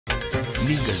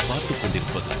நீங்கள் பார்த்துக்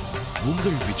கொண்டிருப்பது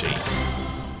உங்கள் விஜய்.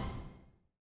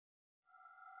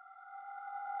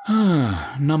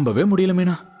 நம்பவே முடியல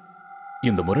மீனா.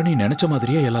 இந்த முறை நீ நினைச்ச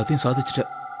மாதிரியே எல்லாத்தையும் சாதிச்சிட்ட.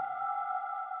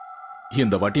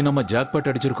 இந்த வாட்டி நம்ம ஜாக்பாட்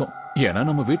அடிச்சிருக்கோம். ஏன்னா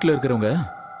நம்ம வீட்டுல இருக்கிறவங்க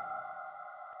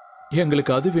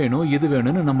எங்களுக்கு அது வேணும் இது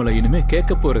வேணும்னு நம்மள இனிமே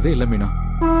கேட்க போறதே இல்ல மீனா.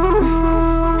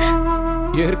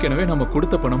 ஏற்கனவே நம்ம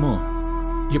கொடுத்த பணமும்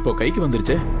இப்போ கைக்கு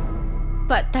வந்துருச்சே.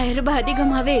 10,000 ரூபாய்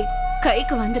அதிகமாவே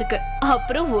கைக்கு வந்திருக்கு.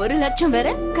 அப்புறம் 1 லட்சம் வேற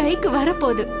கைக்கு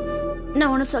வரப்போகுது.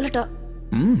 நான் ஒண்ணு சொல்லட்டா?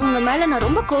 உங்க மேல நான்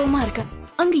ரொம்ப கோவமா இருக்கேன்.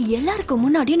 அங்க எல்லாருக்கும்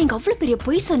முன்னாடியே நீங்க அவ்வளவு பெரிய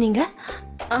பொய் சொன்னீங்க.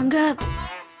 அங்க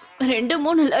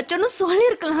 2-3 லட்சம்னு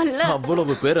சொல்லிருக்கலாம்ல.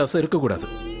 அவ்வளவு பேராசை இருக்க கூடாது.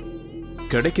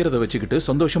 கிடைக்கிறத வச்சுக்கிட்டு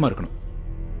சந்தோஷமா இருக்கணும்.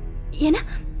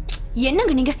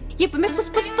 என்னங்க நீங்க எப்பவுமே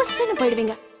புஸ் புஸ் புஸ்ன்னு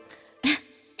போயிடுவீங்க.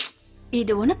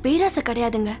 இது ஒண்ணு பேராசை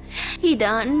கிடையாதுங்க. இது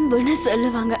அன்புன்னு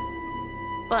சொல்லுவாங்க.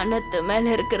 பணத்து மேல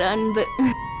இருக்கிற அன்பு.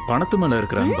 பணத்து மேல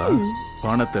இருக்கிற அன்பா?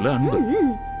 பணத்துல அன்பு.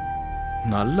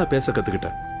 நல்லா பேச கத்துக்கிட்ட.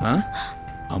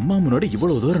 அம்மா முன்னாடி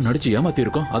இவ்வளவு தூரம் நடிச்சு ஏமாத்தி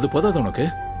இருக்கோம். அது போதாது உனக்கு?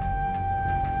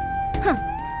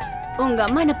 உங்க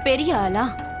அம்மா என்ன பெரிய ஆளா?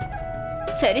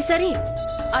 சரி சரி,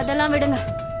 அதெல்லாம் விடுங்க.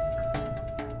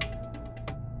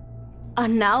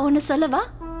 அண்ணா ஒண்ணு சொல்லவா?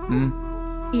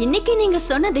 இன்னைக்கு நீங்க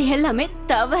சொன்னது எல்லாமே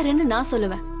தவறுன்னு நான்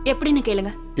சொல்லுவேன். எப்படின்னு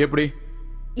கேளுங்க. எப்படி?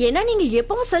 ஏன்னா நீங்க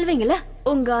எப்பவும் சொல்வீங்கல்ல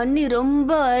உங்க அண்ணி ரொம்ப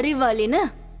அறிவாளின்னு.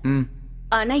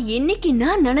 ஆனா இன்னைக்கு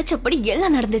நான் நினைச்சபடி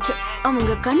எல்லாம் நடந்துச்சு.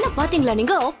 அவங்க கண்ணை பாத்தீங்களா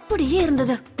நீங்க? அப்படியே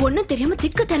இருந்தது. ஒண்ணும் தெரியாம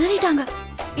திக்க திணறிட்டாங்க.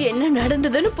 என்ன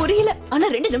நடந்ததுன்னு புரியல. ஆனா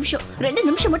 2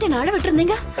 நிமிஷம் மட்டும் நான் விட்டு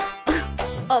இருந்தீங்க.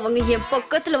 அவங்க என்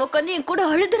பக்கத்துல உட்காந்து என் கூட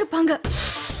அழுதுருப்பாங்க.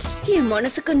 என்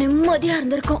மனசுக்கு நிம்மதியா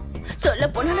இருந்திருக்கும்.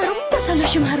 சொல்ல போனா நான் ரொம்ப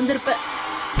சந்தோஷமா இருந்திருப்பேன்.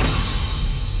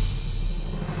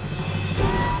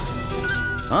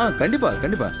 கண்டிப்பா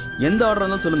கண்டிப்பா. எந்த ஆர்டர்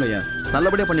இருந்தாலும் சொல்லுங்க ஐயா,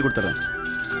 நல்லபடியா பண்ணி கொடுத்துறேன்.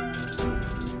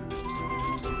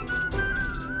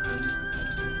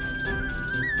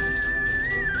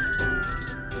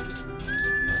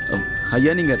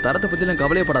 ஐயா நீங்க தரத்தை பத்திலாம்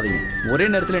கவலையப்படாதீங்க. ஒரே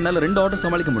நேரத்தில் என்னால 2 ஆர்டர்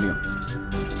சமாளிக்க முடியும்.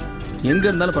 எங்க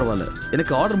இருந்தாலும் பரவாயில்ல,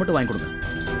 எனக்கு ஆர்டர் மட்டும் வாங்கி கொடுங்க.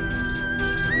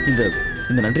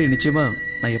 இந்த நன்றியை நிச்சயமா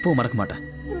நான் எப்பவும் மறக்க மாட்டேன்.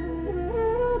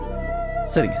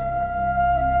 சரிங்க.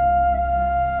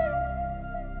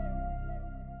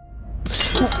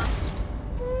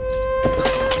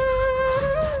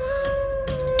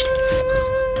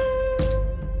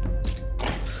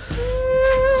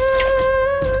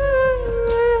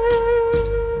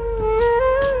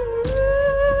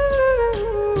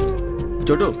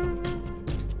 சோட்டு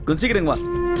கொஞ்சம் சீக்கிரம் வா.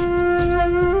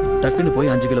 டக்குன்னு போய்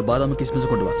 5 கிலோ பாதாம் கிஸ்மிஸ்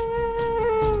கொண்டு வா.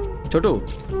 சோட்டு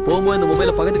போகும்போது இந்த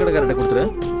மொபைல பக்கத்து கடைக்காரர்கிட்ட கொடுத்துரு.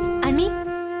 அண்ணி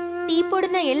டீ போட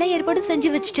நான் எல்லா ஏற்பாடும் செஞ்சு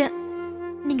வச்சுட்டேன்.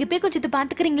 நீங்க போய் கொஞ்சம் இதை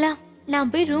பாத்துக்கிறீங்களா?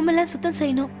 நான் போய் ரூம் எல்லாம் சுத்தம்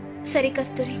செய்யணும். சரி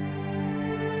கஸ்தூரி.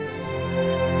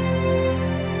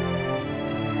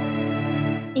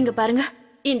 இங்க பாருங்க,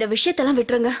 இந்த விஷயத்தெல்லாம்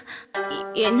விட்டுருங்க.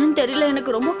 என்னன்னு தெரியல,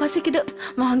 எனக்கு ரொம்ப பசிக்குது.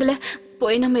 வாங்கல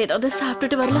போய் நம்ம ஏதாவது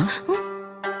சாப்பிட்டுட்டு வரலாம்.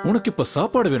 உனக்கு இப்ப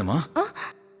சாப்பாடு வேணுமா?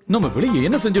 நம்ம வெளியே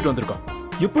என்ன செஞ்சுட்டு வந்திருக்கோம்?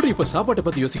 எப்படி இப்ப சாப்பாட்டை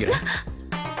பத்தி யோசிக்கிற?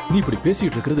 நீ இப்படி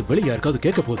பேசிட்டு இருக்கிறது வெளியே யாருக்காவது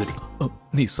கேட்க போகுது.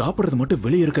 நீ சாப்பிடுறது மட்டும்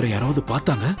வெளியே இருக்கிற யாராவது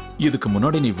பார்த்தாங்க, இதுக்கு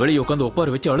முன்னாடி நீ வெளியே உட்காந்து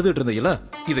ஒப்பார வச்சு அழுதுட்டு இருந்தீங்களா,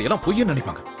 இதையெல்லாம் பொய்யன்னு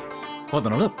நினைப்பாங்க.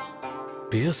 அதனால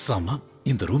பேசாம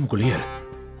இந்த ரூமுக்குள்ளேயே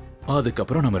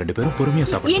அதுக்கப்புறம் நம்ம 2 பேரும் பொறுமையா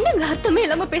சாப்பிடலாம். என்னங்க அர்த்தமே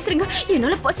இல்லாம பேசுறீங்க?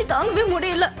 என்னால பசி தாங்கவே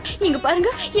முடியல. இங்க பாருங்க,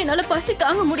 என்னால பசி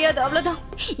தாங்க முடியாது, அவ்வளவுதான்.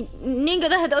 நீங்க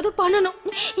தான் ஏதாவது பண்ணணும்.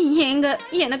 ஏங்க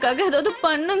எனக்காக ஏதாவது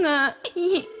பண்ணுங்க.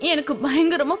 எனக்கு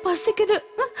பயங்கரமா பசிக்குது.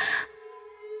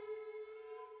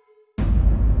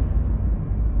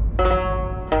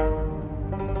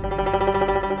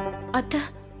 அத்தை,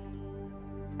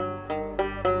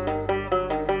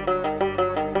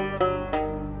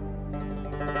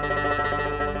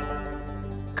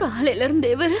 காலையில இருந்து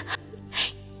இவர்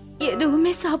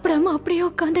எதுவுமே சாப்பிடாம அப்படியே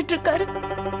உட்காந்துட்டு இருக்காரு.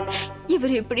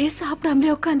 இவர் இப்படியே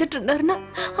சாப்பிடாமலே உட்காந்துட்டு இருந்தாருன்னா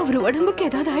அவர் உடம்புக்கு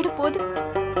ஏதாவது ஆயிட போகுது.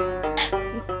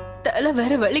 தலை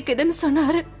வேற வலிக்குதுன்னு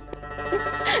சொன்னாரு.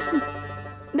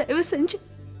 தயவு செஞ்சு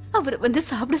அவர் வந்து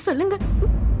சாப்பிட சொல்லுங்க.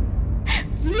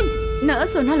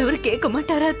 நான் சொன்னால் அவர் கேட்க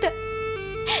மாட்டாரு அத்தை.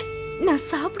 நான்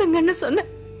சாப்பிடுங்கன்னு சொன்ன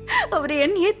அவர்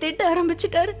என்னையே திட்ட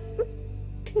ஆரம்பிச்சுட்டாரு.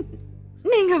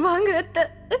 நீங்க வாங்க அத்தை.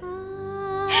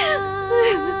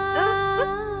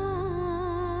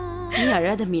 நீ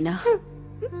அழாத மீனா,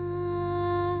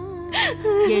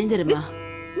 எழுந்திருமா.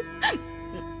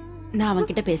 நான்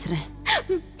அவன்கிட்ட பேசுறேன்.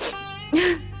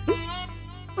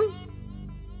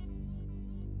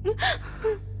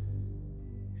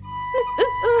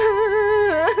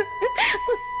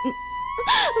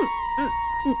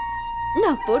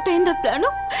 நான் போட்ட இந்த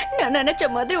பிளானும் நான் நினைச்ச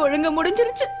மாதிரி ஒழுங்கா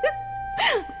முடிஞ்சிருச்சு.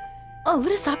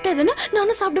 அவரு சாப்பிட்டாதானே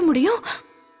நானும் சாப்பிட முடியும்.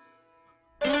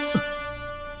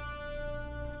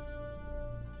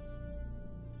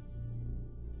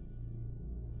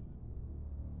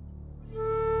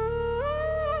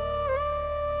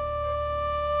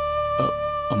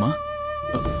 அம்மா,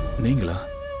 நீங்களா?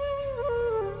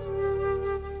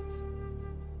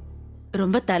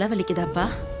 ரொம்ப தலைவலிக்குதாப்பா?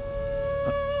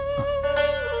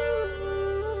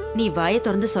 நீ வாயை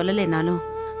திறந்து சொல்லலைனாலும்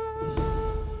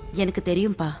எனக்கு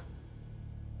தெரியும்பா.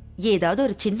 ஏதாவது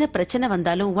ஒரு சின்ன பிரச்சனை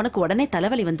வந்தாலும் உனக்கு உடனே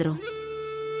தலைவலி வந்துடும்.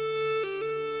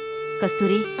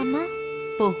 கஸ்தூரி, அம்மா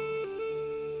போ,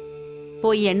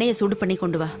 போய் எண்ணெயை சூடு பண்ணி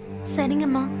கொண்டு வா.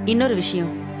 சரிங்கம்மா. இன்னொரு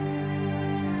விஷயம்,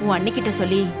 உன் அண்ணிக்கிட்ட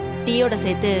சொல்லி டீயோட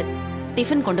சேர்த்து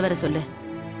டிஃபன் கொண்டு வர சொல்லு.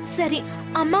 சரி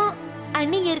அம்மா.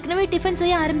 அண்ணி ஏற்கனவே டிஃபன்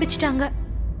செய்ய ஆரம்பிச்சிட்டாங்க.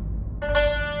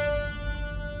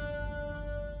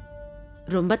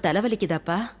 ரொம்ப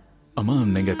தலைவலிக்குதாப்பா? அம்மா,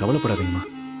 நீங்க கவலைப்படாதீங்கம்மா,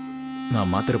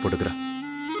 நான் மாத்திரை போட்டுக்கிறேன்.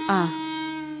 ஆ,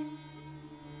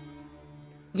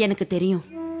 எனக்கு தெரியும்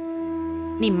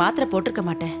நீ மாத்திரை போட்டிருக்க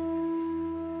மாட்ட.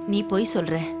 நீ போய்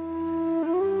சொல்ற.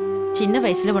 சின்ன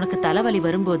வயசுல உனக்கு தலைவலி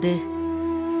வரும்போது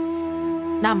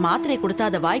நான் மாத்திரை கொடுத்தா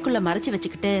அதை வாய்க்குள்ள மறைச்சு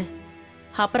வச்சுக்கிட்டு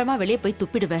அப்புறமா வெளியே போய்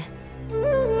துப்பிடுவ.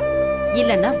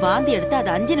 இல்லன்னா வாந்தி எடுத்து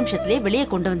அதை 5 நிமிஷத்திலே வெளியே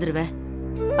கொண்டு வந்துருவ.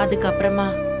 அதுக்கப்புறமா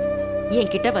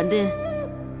என்கிட்ட வந்து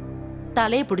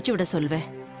தலையை பிடிச்சு விட சொல்வ.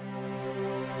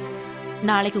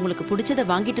 நாளைக்கு உங்களுக்கு பிடிச்சதை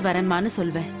வாங்கிட்டு வரேம்மான்னு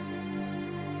சொல்வ.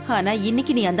 ஆனா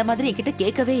இன்னைக்கு நீ அந்த மாதிரி என்கிட்ட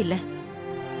கேட்கவே இல்லை.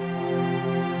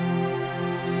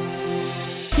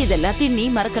 இதெல்லாத்தையும் நீ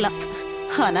மறக்கலாம்,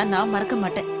 ஆனா நான் மறக்க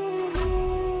மாட்டேன்.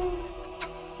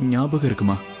 ஞாபகம்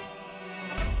இருக்குமா?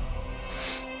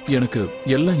 எனக்கு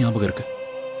எல்லாம் ஞாபகம் இருக்கு.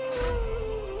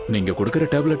 நீங்க கொடுக்கிற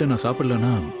டேப்லெட்டை நான்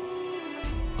சாப்பிடலன்னா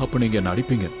அப்ப நீங்க என்ன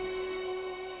அடிப்பீங்க.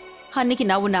 அன்னைக்கு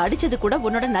நான் உன்னை அடிச்சது கூட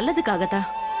உன்னோட நல்லதுக்காகத்தான்.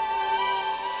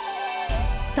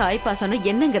 தாய்ப்பாசம்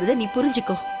என்னங்கறத நீ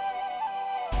புரிஞ்சுக்கோ.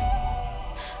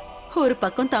 ஒரு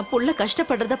பக்கம் தான் புள்ள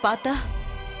கஷ்டப்படுறத பார்த்தா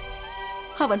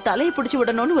அவன் தலையை பிடிச்சு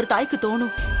விடணும்னு ஒரு தாய்க்கு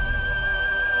தோணும்.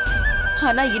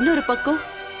 ஆனா இன்னொரு பக்கம்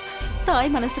தாய்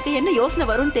மனசுக்கு என்ன யோசனை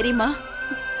வரும்னு தெரியுமா?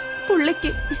 புள்ளைக்கு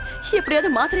எப்படியாவது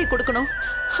மாத்திரையை கொடுக்கணும்,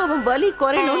 அவன் வலி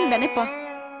குறையணும்னு நினைப்பான்.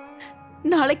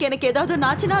 நாளைக்கு எனக்கு ஏதாவது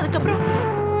நாச்சுன்னா அதுக்கப்புறம்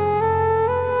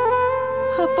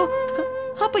அப்போ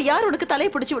அப்ப யார் உனக்கு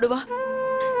தலையை பிடிச்சு விடுவா?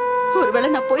 ஒருவேளை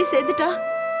நான் போய் சேர்ந்துட்டா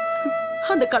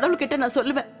அந்த கடவுள்கிட்ட நான்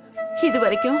சொல்லுவேன், இது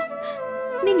வரைக்கும்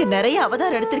நீங்க நிறைய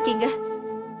அவதாரம் எடுத்திருக்கீங்க,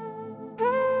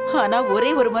 ஆனா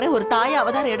ஒரே ஒரு முறை ஒரு தாய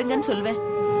அவதாரம் எடுங்கன்னு சொல்வேன்.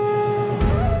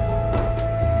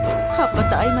 அப்ப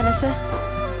தாய் மனச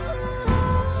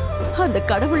அந்த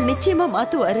கடவுள் நிச்சயமா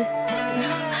மாத்துவாரு.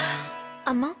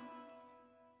 அம்மா,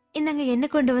 இந்தாங்க என்ன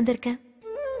கொண்டு வந்திருக்கேன்.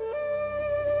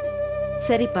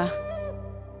 சரிப்பா,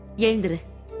 எழுந்துரு.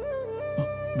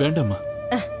 வேண்டாம்மா,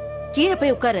 கீழே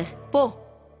போய் உட்காரு போ.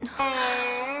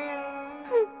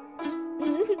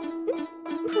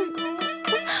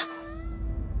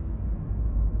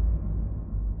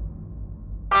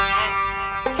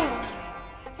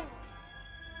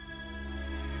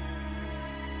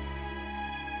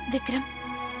 விக்ரம்,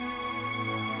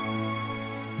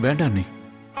 வேண்டாம். நீ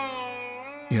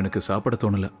எனக்கு சாப்பிட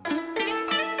தோணல.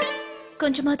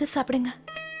 கொஞ்சமாவது சாப்பிடுங்க.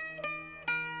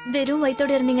 வெறும்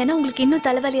வயித்தோட இருந்தீங்கன்னா உங்களுக்கு இன்னும்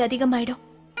தலைவலி அதிகமாயிடும்.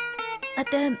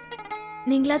 அத்த,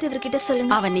 நீங்களாவது இவர்கிட்ட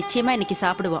சொல்லுங்க. அவன் நிச்சயமா இன்னைக்கு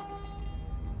சாப்பிடுவான்.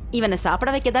 இவனை சாப்பிட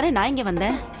வைக்க தானே நான் இங்க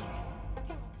வந்தேன்.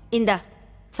 இந்தா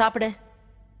சாப்பிடு.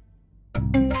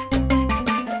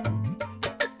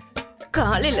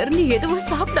 காலையில இருந்து எதுவும்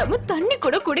சாப்பிடாம தண்ணி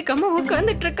கூட குடிக்காம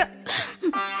உட்கார்ந்துட்டு இருக்க.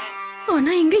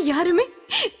 ஆனா இங்க யாருமே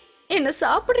என்ன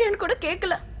சாப்பிடுறேன்னு கூட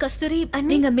கேட்கல. கஸ்தூரி,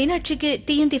 நீங்க மீனாட்சிக்கு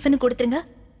டீயும் டிஃபன் கொடுத்துருங்க,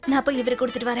 நான் போய் இவரை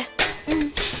கொடுத்துட்டு வரேன்.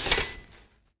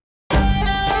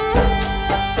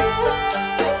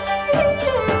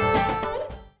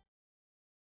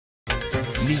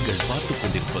 நீங்கள் பார்த்துக்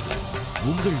கொண்டிருப்பது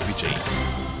உங்கள் விஜய்.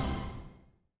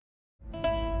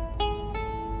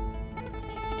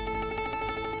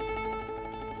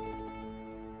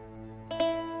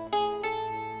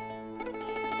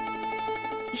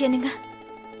 என்னங்க,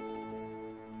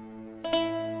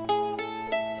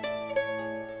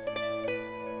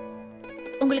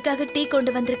 உங்களுக்காக டீ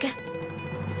கொண்டு வந்திருக்கேன்.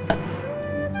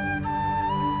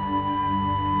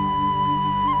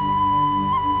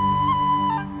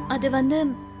 அது வந்து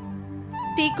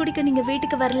டீ குடிக்க நீங்க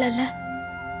வீட்டுக்கு வரலல்ல,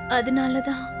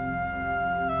 அதனாலதான்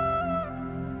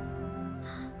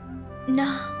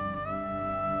நான்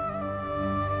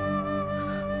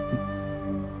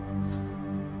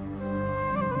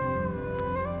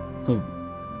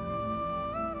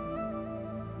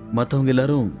மற்றவங்க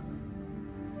எல்லாரும்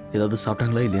ஏதாவது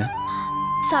சாப்பிட்டாங்களா இல்லையா?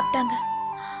 சாப்பிட்டாங்க.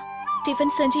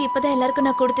 டிஃபன் செஞ்சு இப்பதான் எல்லாருக்கும்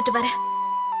நான் கொடுத்துட்டு வரேன்.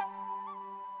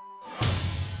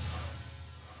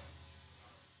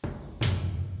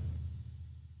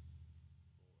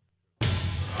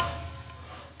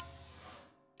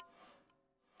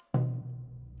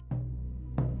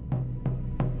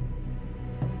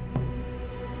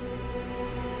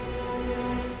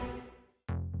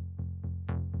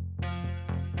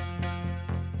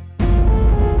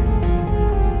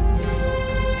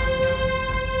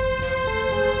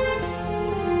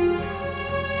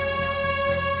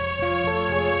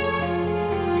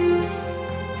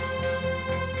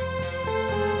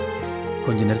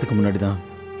 கொஞ்ச நேரத்துக்கு முன்னாடி தான்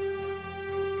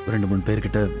 2-3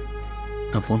 பேர்கிட்ட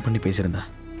நான் ஃபோன் பண்ணி பேசியிருந்தேன்.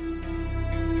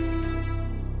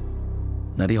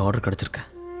 நிறைய ஆர்டர் கிடைச்சிருக்கேன்.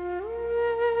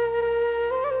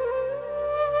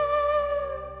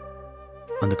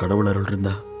 அந்த கடவுள் அருள்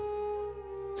இருந்தா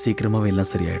சீக்கிரமாவே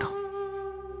எல்லாம் சரியாயிடும்.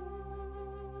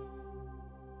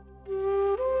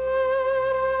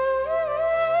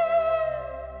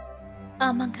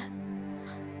 ஆமாங்க.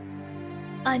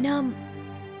 ஆனா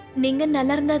நீங்க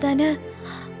நல்லா இருந்தா தானே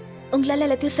உங்களால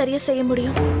எல்லாத்தையும் சரியா செய்ய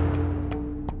முடியும்.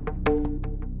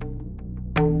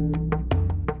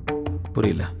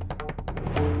 புரியல.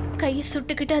 கையை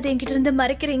சுட்டுக்கிட்டு அதை என்கிட்ட இருந்து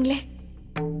மறைக்கிறீங்களே.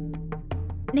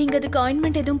 நீங்க அதுக்கு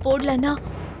ஆயின்மெண்ட் எதுவும் போடலன்னா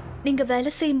நீங்க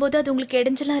வேலை செய்யும் போது அது உங்களுக்கு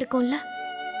இடைஞ்சலா இருக்கும்ல.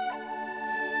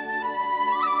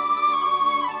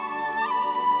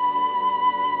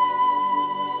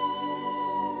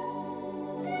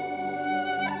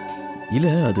 இல்ல,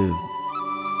 அது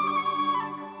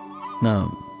நான்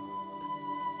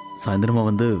சாயந்தரமா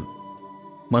வந்து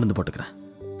மருந்து போட்டுக்கிறேன்.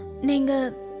 நீங்க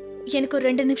எனக்கு ஒரு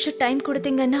 2 நிமிஷம் டைம்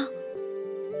கொடுத்தீங்கன்னா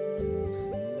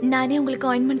நானே உங்களுக்கு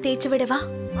ஆயின்மெண்ட் தேய்ச்சி விடவா?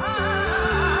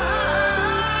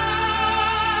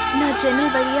 நான்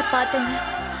ஜன்னல் வழியா பார்த்தேங்க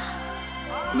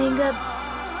நீங்க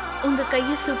உங்க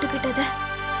கையை சுட்டுக்கிட்டத.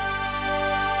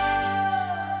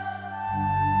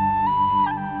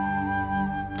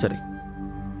 சரி.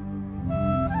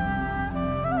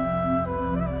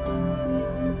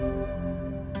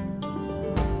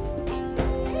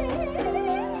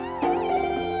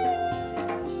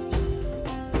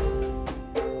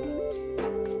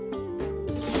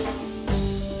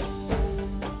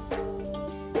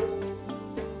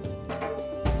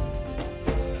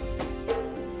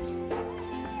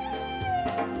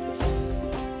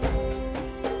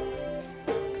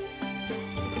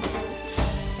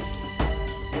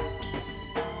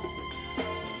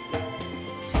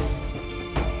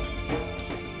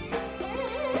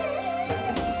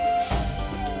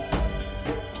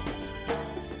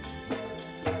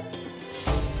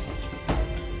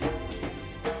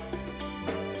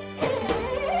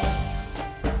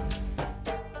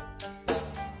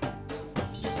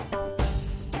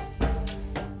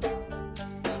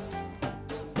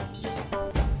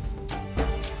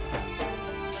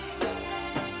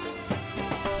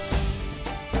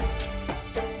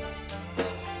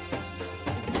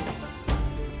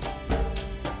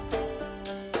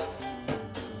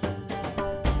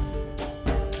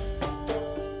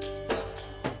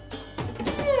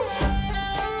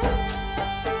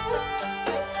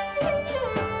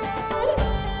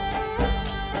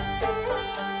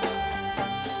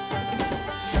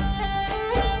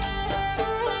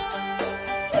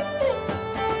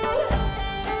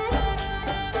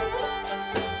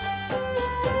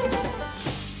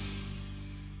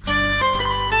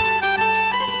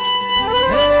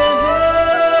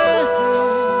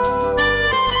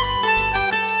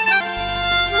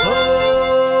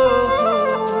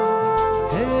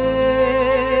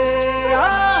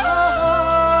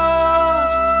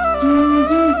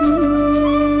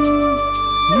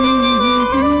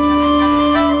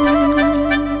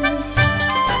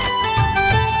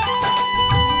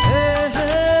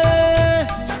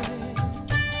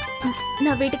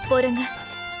 வீட்டுக்கு போறேங்க.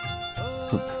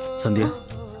 சந்தியா,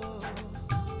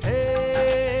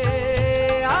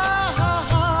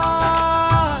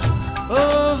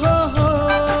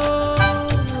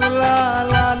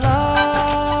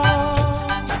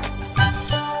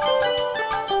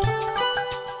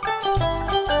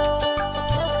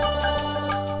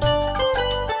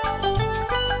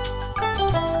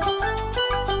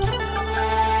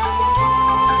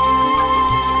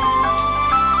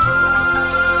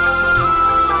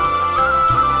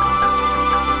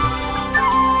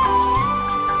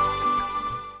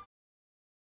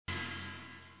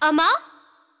 அம்மா,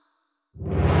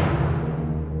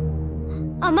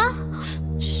 அம்மா.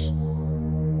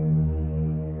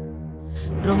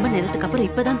 ரொம்ப நேரத்துக்கு அப்புறம்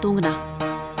இப்பதான் தூங்குனா.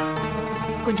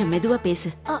 கொஞ்சம் மெதுவா பேசு.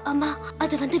 அம்மா,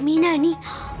 அது வந்து மீனா அண்ணி.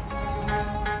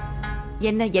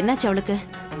 என்னாச்சு அவளுக்கு?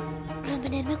 ரொம்ப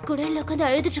நேரமா குடல்ல உட்காந்து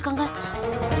அழுதுட்டு இருக்காங்க.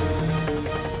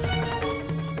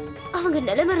 அவங்க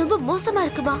நிலைமை ரொம்ப மோசமா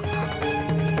இருக்குமா?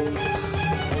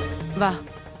 வா.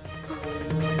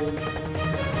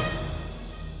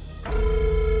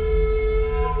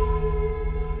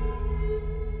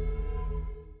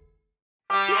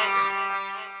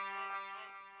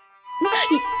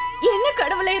 என்ன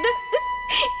கடவுளே இது?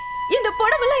 இந்த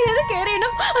புடவெல்லாம் எதுக்கு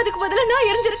எறியணும்? அதுக்கு பதிலா நான்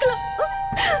எரிஞ்சிருக்கலாம்.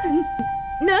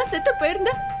 நான் செத்து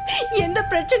போயிருந்தா எந்த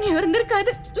பிரச்சனையும்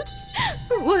இருந்திருக்காது.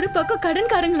 ஒரு பக்கம்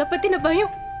கடன்காரங்களை பத்தின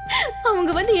பயம்,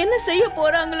 அவங்க வந்து என்ன செய்ய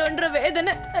போறாங்களோன்ற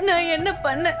வேதனை. நான் என்ன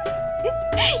பண்ண?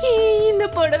 இந்த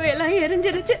புடவையெல்லாம்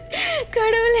எரிஞ்சிருச்சு.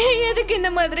 கடவுளே, எதுக்கு இந்த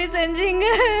மாதிரி செஞ்சீங்க?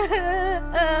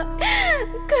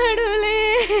 கடவுளே.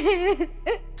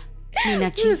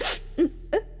 மீனாட்சி,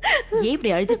 ஏன்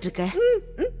இப்படி அழுதுட்டு இருக்க?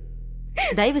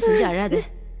 தயவு செஞ்சு அழாத.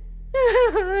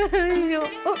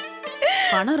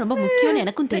 பணம் ரொம்ப முக்கியம்னு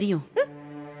எனக்கும் தெரியும்.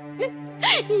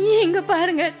 எங்க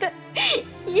பாருங்க அத்தை,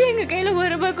 எங்க கையில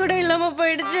 ₹1 கூட இல்லாம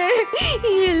போயிடுச்சு.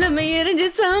 எல்லாமே எரிஞ்சு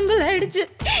சாம்பல் ஆயிடுச்சு.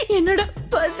 என்னோட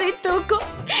பசி தூக்கம்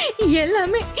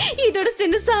எல்லாமே இதோட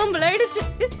சேர்ந்து சாம்பல் ஆயிடுச்சு.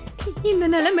 இந்த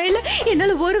நிலைமையில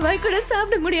என்னால ஒரு வாய் கூட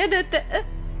சாப்பிட முடியாது அத்தை.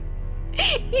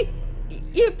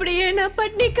 இப்படியே நான்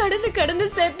பட்னி கடந்து கடந்து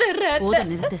செத்துறேன்.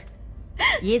 நிறுத்து,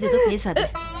 ஏதோ பேசாத.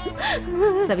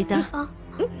 சவிதா,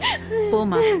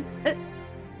 போமா,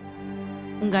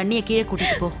 உங்க அண்ணிய கீழே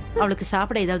கூட்டிட்டு போ. அவளுக்கு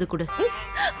சாப்பிட ஏதாவது கொடு.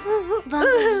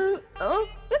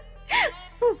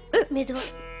 மெதுவா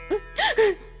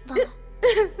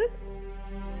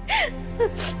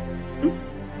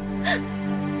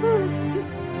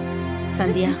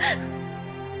சந்தியா,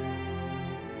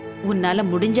 உன்னால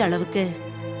முடிஞ்ச அளவுக்கு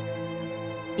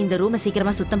இந்த ரூமை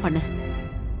சீக்கிரமா சுத்தம் பண்ணு.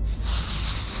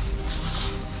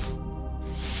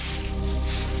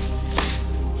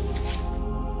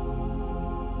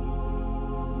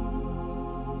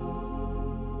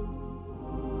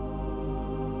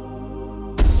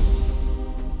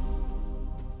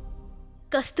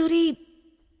 கஸ்தூரி,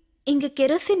 இங்க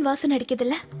கெரோசின் வாசனை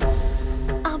அடிக்குதுல்ல?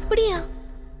 அப்படியா?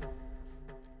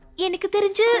 எனக்கு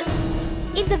தெரிஞ்சு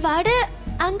இந்த வாடை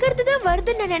அங்க இருந்து தான்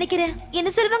வருதுன்னு நான் நினைக்கிறேன்.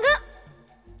 என்ன சொல்லுவாங்க?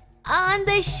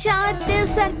 அந்த ஷார்ட்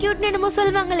சர்க்கியூட் என்னமோ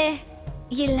சொல்லுவாங்களே.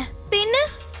 இல்ல, பின்ன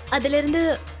அதுல இருந்து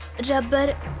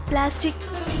ரப்பர், பிளாஸ்டிக்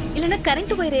இல்லனா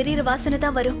கரண்ட் வயர் எரியற வாசனை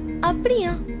தான் வரும்.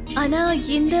 அப்படியா? ஆனா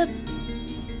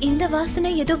இந்த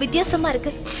வாசனை ஏதோ வித்தியாசமா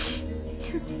இருக்கு.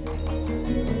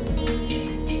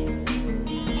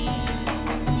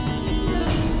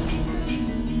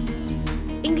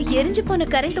 இங்க எரிஞ்சு போன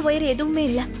கரண்ட் ஒயர் எதுவுமே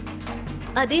இல்ல.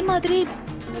 அதே மாதிரி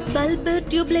பல்பு,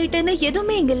 டியூப் லைட்னு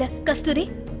எதுவுமே இங்க இல்ல. கஸ்தூரி,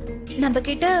 நம்ம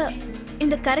கிட்ட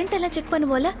இந்த கரண்ட் எல்லாம் செக்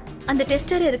பண்ணுவோம்ல, அந்த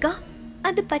டெஸ்டர் இருக்கா?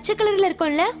 அது பச்சை கலர்ல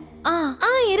இருக்கும்ல?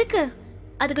 இருக்கு.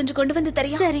 அது கொஞ்சம் கொண்டு வந்து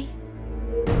தரியா? சரி.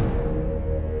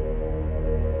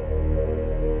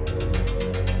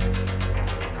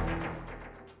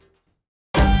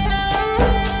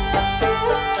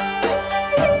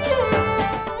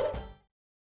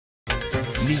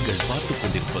 நீங்கள் பார்த்துக்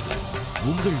கொண்டிருப்பது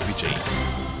உங்கள் விஜய்.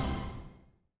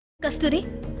 கஸ்தூரி,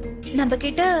 நம்ம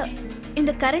கிட்ட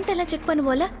இந்த கரண்ட் எல்லாம் செக்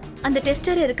பண்ணுவோம்ல, அந்த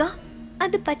டெஸ்டர் இருக்கா?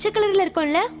 அது பச்சை கலர்ல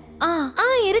இருக்கும்ல?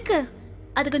 இருக்கு.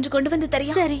 அது கொஞ்சம் கொண்டு வந்து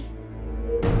தரியா? சரி.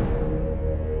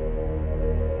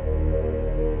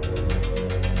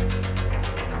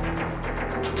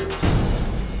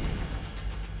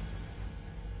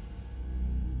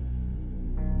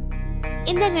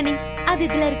 இந்தாங்க நீ, அது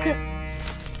இதுல இருக்கு.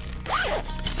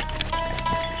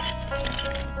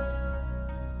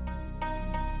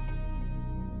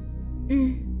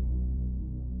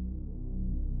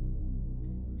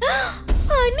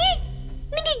 அண்ணி,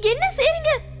 நீங்க என்ன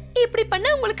செய்றீங்க? இப்படி பண்ணா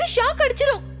உங்களுக்கு ஷாக்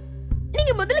அடிச்சிரும்.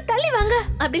 நீங்க முதல்ல தள்ளி வாங்க.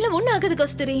 அப்படிலாம் ஒண்ணு ஆகாது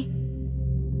கஸ்தூரி.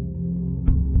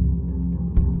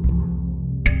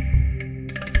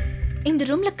 இந்த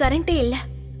ரூம்ல கரண்டே இல்ல.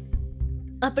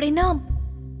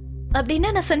 அப்படின்னா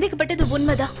நான் சந்தேகப்பட்டது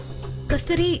உண்மைதான்.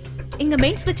 கஸ்தூரி, இங்க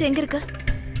மெயின் ஸ்விட்ச் எங்க இருக்கு?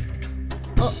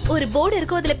 ஒரு போர்டு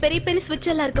இருக்கும், அதுல பெரிய பெரிய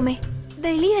ஸ்விட்ச் எல்லாம் இருக்குமே.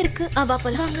 வெளியே இருக்கு. வா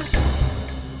போலாம்.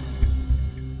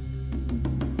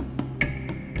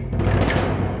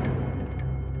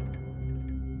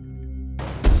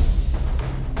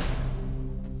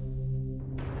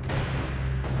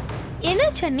 என்ன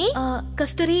சன்னி?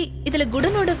 கஸ்தூரி, இதுல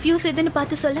குடனோட ஃபியூஸ் எதுன்னு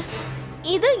பார்த்து சொல்ல.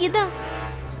 இதான்.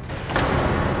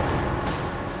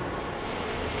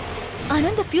 ஆனா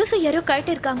இந்த ஃபியூஸை யாரோ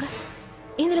கழட்டி இருக்காங்க.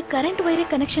 இதுல கரண்ட் வயரே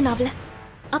கனெக்ஷன் ஆகல.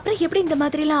 அப்புறம் எப்படி இந்த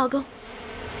மாதிரி எல்லாம் ஆகும்?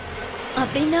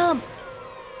 அப்படின்னா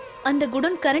அந்த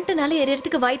குடன் கரண்ட்னால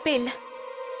எரியறதுக்கு வாய்ப்பே இல்ல.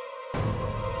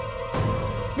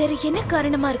 வேற என்ன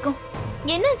காரணமா இருக்கும்?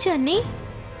 என்ன சன்னி?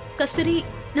 கஸ்தூரி,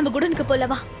 நம்ம குடனுக்கு போல.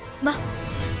 வா.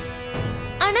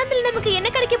 ஆனா அதுல நமக்கு என்ன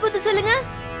கிடைக்க போகுது சொல்லுங்க?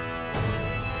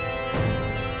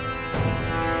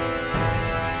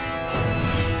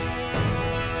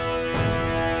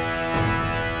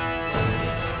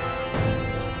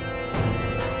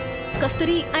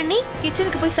 கஸ்தூரி, அண்ணி,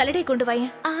 கிச்சனுக்கு போய் சலடை கொண்டு வாங்க.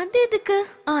 அது எதுக்கு?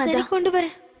 சரி, கொண்டு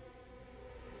வரேன்.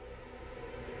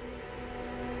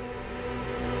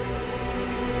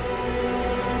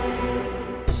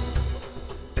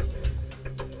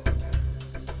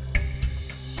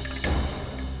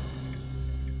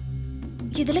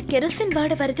 இதுல கெரோசின்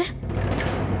வாடை வருது.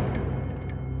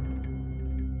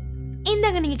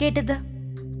 இந்தாங்க நீங்க கேட்டது.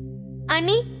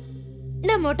 அண்ணி,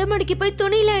 நான் மொட்டை மாடிக்கு போய்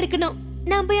துணியெல்லாம் எடுக்கணும்.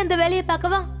 நான் போய் அந்த வேலையை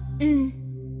பார்க்கவா?